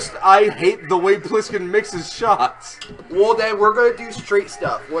 I hate the way Pliskin mixes shots. well then we're gonna do straight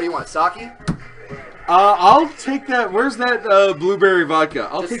stuff. What do you want, sake? I'll take that. Where's that blueberry vodka?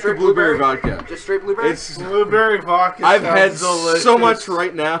 I'll Just take the straight blueberry vodka. Just straight blueberry? It's. Blueberry vodka I've sounds had delicious. so much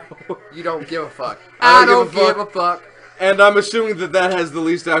right now, You don't give a fuck. I I don't don't give give a fuck. and I'm assuming that has the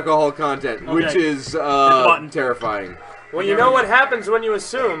least alcohol content, which Okay. is button. terrifying. Well, you know what happens when you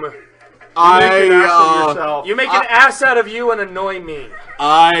assume. Make an ass of yourself. You make an ass out of you and annoy me.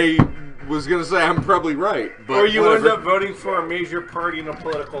 I was gonna say I'm probably right, but Or you whatever. end up voting for a major party in a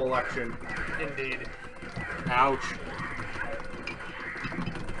political election. Indeed. Ouch.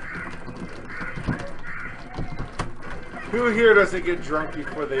 Who here doesn't get drunk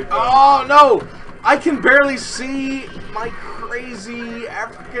before they vote? Oh no! I can barely see my crazy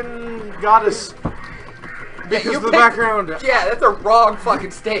African goddess because you of the picked- background. Yeah, that's a wrong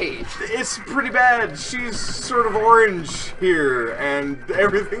fucking stage. It's pretty bad. She's sort of orange here, and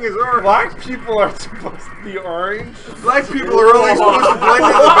everything is orange. Black people are supposed to be orange. Black people are only supposed to blend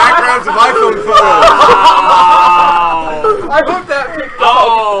in the backgrounds of iPhone photos. I hope that picked up.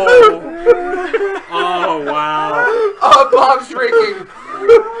 Oh! Oh, wow. Oh, Bob's drinking.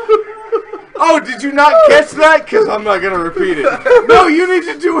 Oh, did you not catch that? Because I'm not going to repeat it. No, you need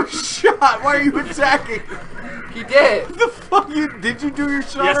to do a shot. Why are you attacking? He did. The fuck did you do your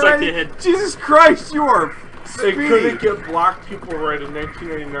shot Yes, already? I did. Jesus Christ, you are They speedy. couldn't get black people right in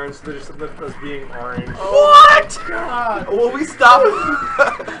 1999, so they just said that as being orange. What? God. Will we stop?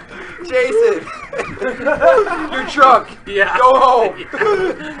 Jason, you're drunk. Yeah. Go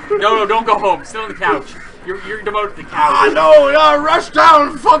home. No, don't go home. Sit on the couch. You're demoted to the Ah, couch. no, rush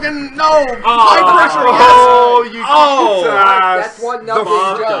down, fucking, no, high pressure, Oh, yes. you Oh, That's 1-0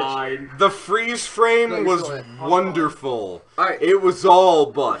 Bob Judge. died. the freeze frame No, you was still in. wonderful. Alright. It was all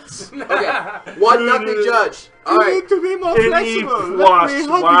butts. Okay, 1-0 Judge. All You right. need to be more An E+. flexible. Let me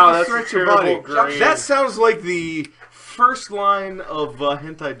help Wow, you to that's stretch a your body. terrible grade. That sounds like the first line of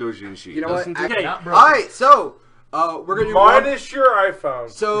Hentai Doujinshi. You know what? Okay. All right, so we're gonna do one. Minus your iPhone.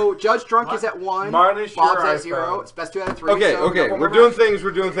 So Judge Drunk is at 1. Minus your Bob's at iPhone. 0. It's best 2 out of 3. Okay, so okay, one we're more doing match. things,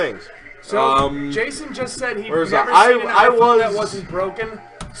 we're doing things. So Jason just said he'd where's never that? seen an I iPhone that was- wasn't broken,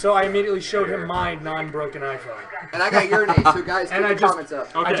 so I immediately showed him my non-broken iPhone. And I got your name, so guys, And keep I the just- comments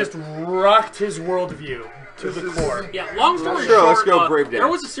up. Okay. I just rocked his worldview to the core. Yeah, long story Sure, short, let's go break down. there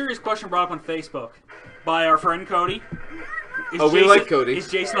was a serious question brought up on Facebook by our friend Cody. Is We like Cody. Is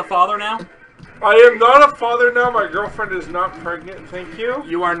Jason a father now? I am not a father now. My girlfriend is not pregnant. Thank you.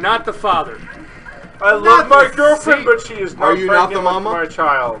 You are not the father. I love my girlfriend, but she is not Are you not pregnant the with mama? my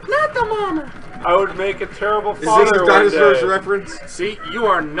child. Not the mama. I would make a terrible Is father this a one dinosaurs day. reference? See, you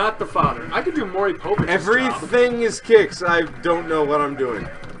are not the father. I could do Maury Povich's job. Everything is kicks. I don't know what I'm doing.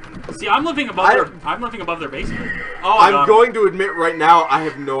 See, I'm living above their basement. Oh, I'm going to admit right now, I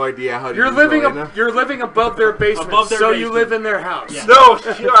have no idea how to You're use living Elena. you're living above their basement, Above their so you basement. live in their house. Yeah. No,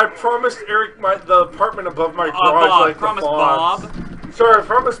 I promised Eric the apartment above my garage Bob. like Promise the Fonz. Bob. Sorry, I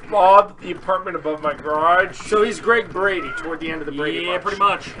promised Bob the apartment above my garage. So he's Greg Brady toward the end of the Brady Yeah, Bunch. pretty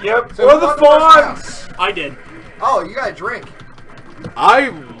much. Yep, So or who the won the first Fonz. I did. Oh, you gotta drink. I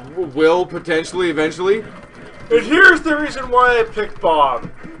will potentially, eventually. And here's the reason why I picked Bob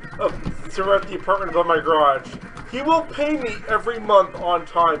to rent the apartment above my garage. He will pay me every month on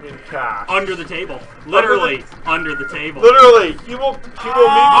time in cash. Under the table. Literally under the table. Literally, he will meet me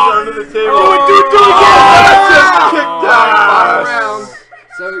under the table. Oh, dude, do it I just kicked Final ass. round.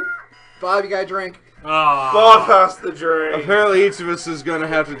 So, Bob, you gotta drink. Oh, Bob has the drink. Apparently, each of us is going to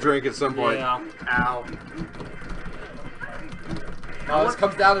have to drink at some point. yeah. Ow. Oh, this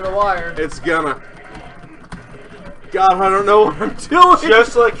comes down to the wire. It's gonna. God, I don't know what I'm doing.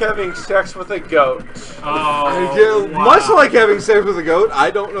 Just like having sex with a goat. I do. Wow. Much like having sex with a goat,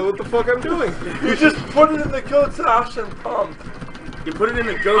 I don't know what the fuck I'm doing. You just put it in the goat's ass and pump. You put it in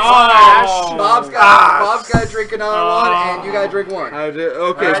the goat's Oh. Bob's got to drink another one, and you gotta drink one. I do.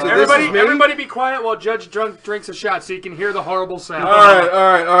 Okay, Alright, so everybody, this is me. everybody be quiet while Judge Drunk drinks a shot so you can hear the horrible sound. All right, all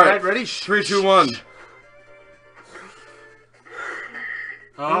right, all right. Alright, ready? 3, 2, 1.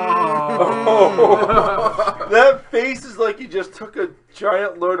 Oh. That face is like you just took a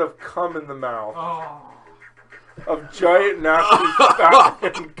giant load of cum in the mouth. Of giant nasty fat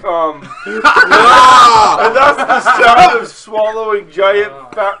and cum. And that's the sound of swallowing giant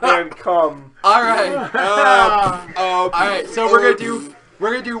fat man cum. All right. All right. So we're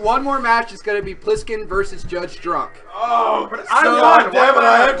gonna do one more match. It's gonna be Pliskin versus Judge Drunk. Oh, So- God damn it!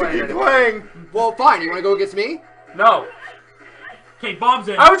 I have to keep playing. Well, fine. You wanna go against me? No. Okay, Bob's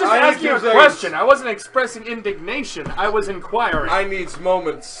in. I was just I need asking 2 a seconds. question. I wasn't expressing indignation. I was inquiring. I need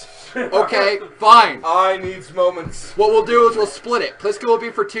moments. Okay, fine. I need moments. What we'll do is we'll split it. Pliskin will be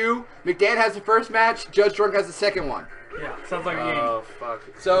for 2. McDan has the first match. Judge Drunk has the second one. Yeah, sounds like a game. Oh fuck.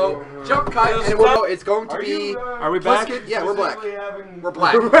 So jump cut, and we'll go. It's going to be. Are we back? Pliskin? Yeah, we're black. We're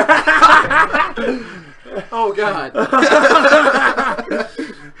black. Oh God.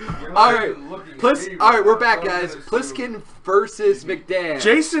 All right, all right, we're back, guys. Pliskin versus McDan.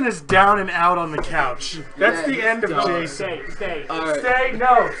 Jason is down and out on the couch. That's Yeah, the he's end of done. Jason. Stay. All right, Stay.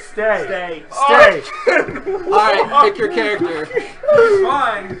 No. Stay. Stay. Stay. all right. Pick your character.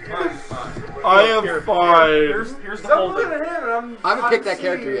 Fine. I am fine. Here's the whole thing. I haven't picked that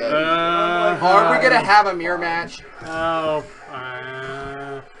character yet. Are we gonna have a mirror match? Oh.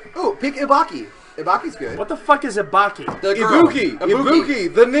 Oh, pick Ibaki. Ibaki's good. What the fuck is Ibaki? The girl.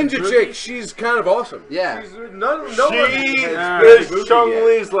 Ibuki, the ninja chick. She's kind of awesome. Yeah. She's, no one She has is Chung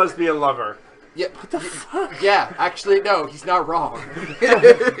Lee's lesbian lover. Yeah. What the fuck? Yeah. Actually, no. He's not wrong.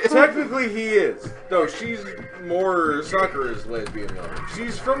 Technically, he is. No, she's more Sakura's lesbian lover.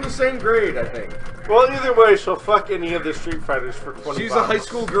 She's from the same grade, I think. Well, either way, she'll fuck any of the Street Fighters for 20 She's bucks. a high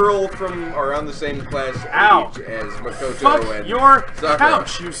school girl from around the same class Ow. age as Makoto Fuck and your Sakura.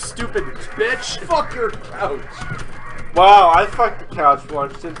 couch, you stupid bitch. Fuck your couch. Wow, I fucked the couch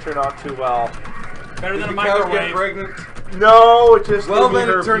once. Didn't turn out too well. Better than a Did the couch get microwave. pregnant? No, it just Well, gave me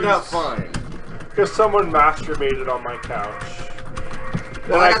then it turned herpes. out fine. Because someone masturbated on my couch.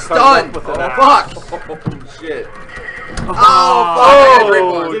 Well, I got stunned. Fuck. Oh shit!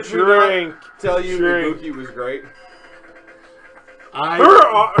 Oh, fuck. Did drink. Tell you Drink. Ibuki was great.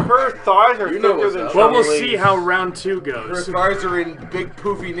 Her thighs are You know thicker what's than up. Well, we'll Chun-Li. see how round 2 Her goes. thighs are in big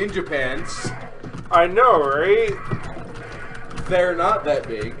poofy ninja pants. I know, right? They're not that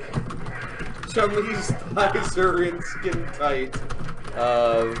big. Chun-Li's thighs are in skin tight.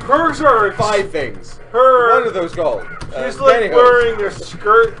 Hers are 5 things. Her. What are those called? She's like pantyhose. wearing a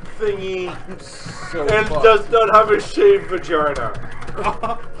skirt thingy So and fucked. does not have a shaved vagina.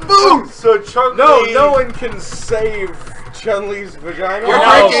 Boom! So Chun-Li. No one can save Chun-Li's vagina. You're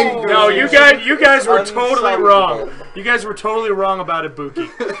No, drinking. no, you guys were totally Unsalvageable. wrong. You guys were totally wrong about Ibuki.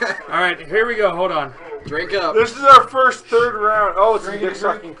 All right, here we go. Hold on. Drink up. This is our first third round. Oh, it's a dick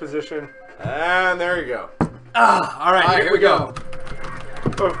sucking position. And there you go. All right, here we go.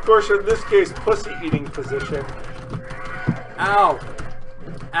 Of course, in this case, pussy eating position. Ow.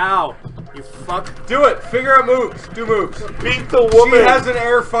 Ow. You fuck. Do it. Figure out moves. Do moves. Beat the woman. She has an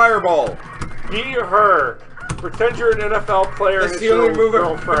air fireball. Beat her. Pretend you're an NFL player That's and the it's only your move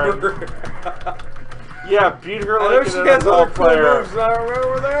girlfriend. ever. Yeah, beat her I know like she an has other NFL cool player. moves. I don't remember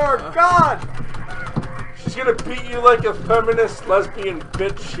where they are. God. She's gonna beat you like a feminist lesbian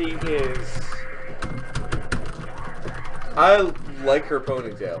bitch she is. I like her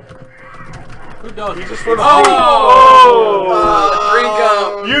ponytail. Who does? You just went Drink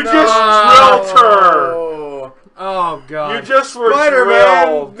up. You just drilled her. Oh god. You just were Spider-Man.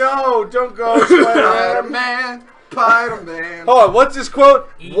 drilled. No, don't go, Spider-Man. Spider-Man. Spider-Man. Hold on, what's his quote?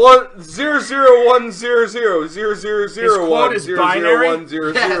 0010000010001. is binary?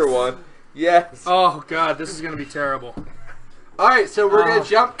 001. Yes. Oh god, this is gonna be terrible. Alright, so we're going to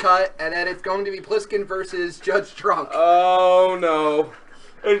jump cut, and then it's going to be Pliskin versus Judge Drunk. Oh no.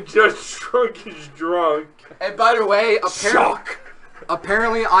 And Judge Drunk is drunk. And by the way,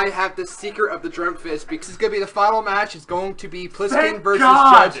 apparently I have the secret of the Drunk Fist, because it's going to be the final match. It's going to be Pliskin Thank versus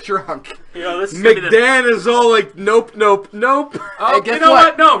God. Judge Drunk. You know, this is gonna be the... McDan is all like, nope, nope, nope. Oh, Hey, guess you know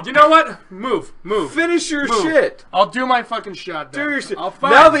what? what? No, you know what? Move. Finish your Move. shit. I'll do my fucking shot then. Do your shit. I'll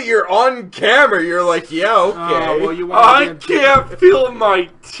fight. Now that you're on camera, you're like, yeah, okay. Oh, well, you want I can't feel my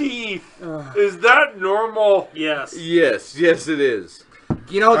teeth. Is that normal? Yes. Yes, it is.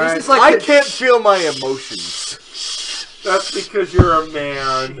 You know, this is like I can't feel my emotions. That's because you're a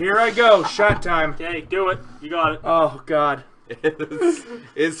man. Here I go. Shot time. Okay, do it. You got it. Oh god.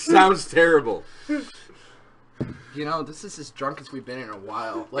 It sounds terrible. You know, this is as drunk as we've been in a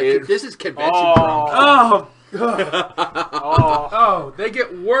while. Like, It- this is convention Oh. Oh, They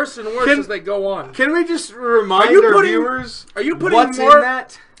get worse and worse as they go on. Can we just remind Are you our putting- viewers Are you putting what's more? in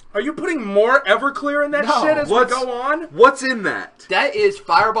that? Are you putting more Everclear in that No. shit as What's- we go on? What's in that? That is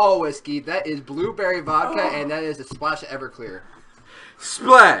Fireball whiskey, that is blueberry vodka, and that is a splash of Everclear.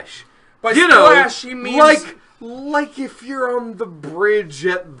 Splash. By You splash, know, he means like if you're on the bridge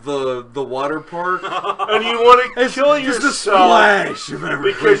at the water park. And you want to kill Just a yourself splash of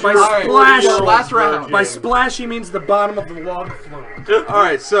because By you're Alright, splash. well, last round. By splash, he means the bottom of the log flume.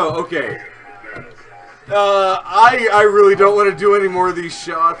 Alright, so, okay. I really don't want to do any more of these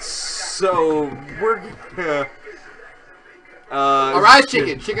shots, so we're... Arise,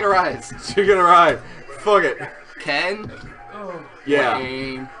 chicken. Chicken arise. Chicken arrive. Fuck it. Ken. Yeah.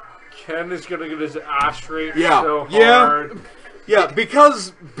 Wayne. Ken is gonna get his ass raped Yeah. so Yeah. hard. Yeah,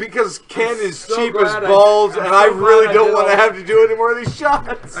 because Ken is so cheap glad as balls, I'm and so I glad really I don't did want to all- have to do any more of these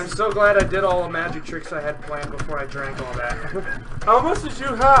shots. I'm so glad I did all the magic tricks I had planned before I drank all that. How much did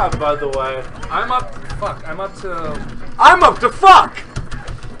you have, by the way? I'm up. Fuck. I'm up to. I'm up to fuck!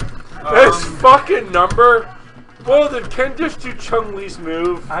 This fucking number. Well, did Ken just do Chun-Li's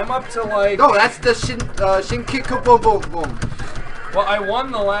move? I'm up to like. No, that's the Shin Kick Boom Boom Boom. Well, I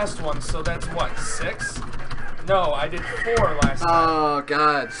won the last one, so that's what, 6? No, I did 4 last time. Oh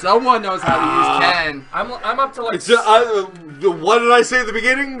god, someone knows how to use Ken. I'm up to like. It's what did I say at the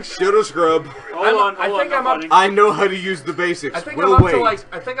beginning? Shoulda scrub. hold on. I think I'm up. I know how to use the basics. I think we'll I'm up wait. to like.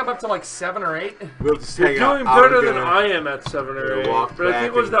 I think I'm up to like 7 or 8. We'll just You're hang out. doing I'm better than gonna- I am at 7 or 8. walk But I back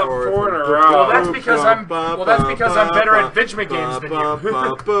think it was and that forth 4 in a and- row. Well, that's because I'm. Well, that's because I'm better at Vidgma games than you.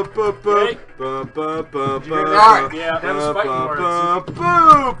 Alright. Yeah. Them's fighting words.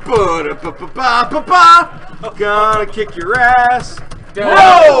 Gonna kick your ass.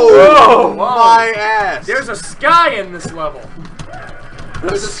 Whoa! My ass. There's a sky in this level.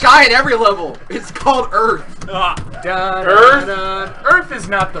 There's a sky at every level. It's called Earth. Dun, Earth? dun, dun. Earth is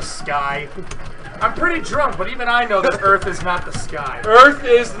not the sky. I'm pretty drunk, but even I know that Earth is not the sky. Earth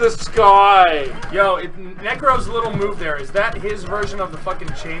is the sky. Yo, Necro's little move there, is that his version of the fucking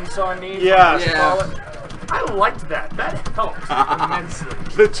chainsaw knee? Yes. Yeah. I liked that. That helped immensely.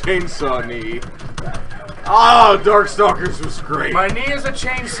 The chainsaw knee. Oh, Darkstalkers was great. My knee is a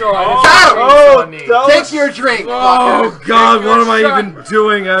chainsaw. Oh, knee. Take your drink. Oh fucker. God, what am I even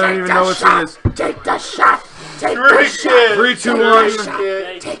doing? I don't even know what's in this. Take the shot. Take the Drink shot. it. 3, 2,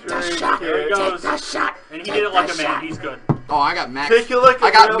 1. Take the shot. There he Take goes. the shot. And he did it like a man. He's good. Oh, I got max. Take a look. I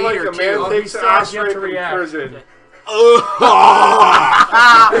got like meter a man too. takes He ass says you have rape to in react. prison.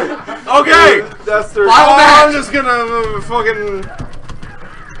 Okay. That's their. I'm just gonna fucking.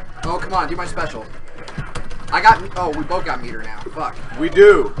 Oh, come on, do my special. I got. Oh, we both got meter now. Fuck. We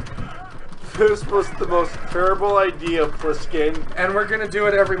do. This was the most terrible idea, Pliskin. And we're gonna do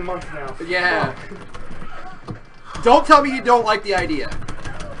it every month now. Yeah. Don't tell me you don't like the idea.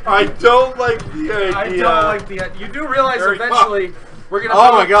 I don't like the idea. I don't like the. You do realize Very eventually we're gonna.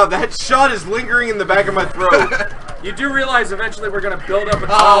 Oh my God, that shot is lingering in the back of my throat. You do realize eventually we're gonna build up a Oh,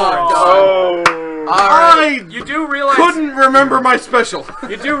 tolerance. Oh. I You do realize. couldn't remember my special.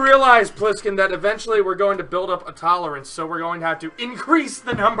 You do realize, Pliskin, that eventually we're going to build up a tolerance, so we're going to have to increase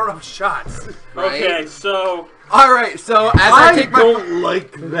the number of shots. Right? Okay, so All right. So as I take my. don't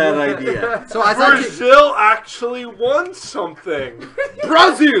like that idea. So as I take. Brazil actually won something.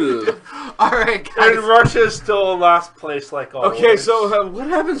 Brazil. All right, guys. And Russia's still in last place, like always. Okay, so what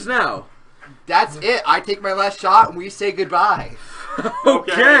happens now? That's it. I take my last shot and we say goodbye.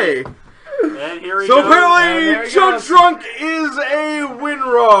 Okay. and here he So goes. And there apparently, he Chug goes. Drunk is a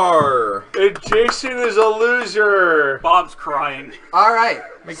winrar. And Jason is a loser. Bob's crying. All right.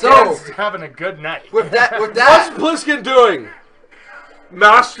 So McCann's having a good night. with that, What's that. Pliskin doing?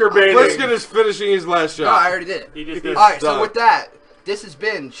 Masturbating. Pliskin is finishing his last No, shot. I already did. He just All did. right. So Done. with that, this has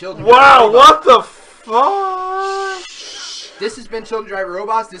been Children. Wow, Drive Robots. what the fuck? This has been Children Drive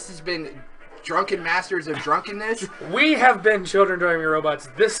Robots. This has been Drunken Masters of Drunkenness. We have been Children Driving Robots.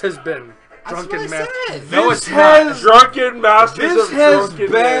 This has been Drunken what I Math. said. No, This it's not. has- Drunken Masters This of has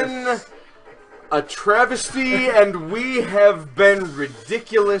Drunkenness. been a travesty, and we have been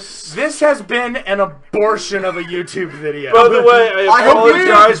ridiculous. This has been an abortion of a YouTube video. By the way, I I hope we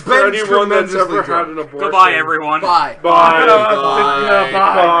apologize have for been anyone that's ever tremendously had drunk. an abortion. Goodbye, everyone. Bye. Bye. Bye.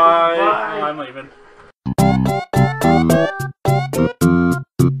 Bye. I'm leaving.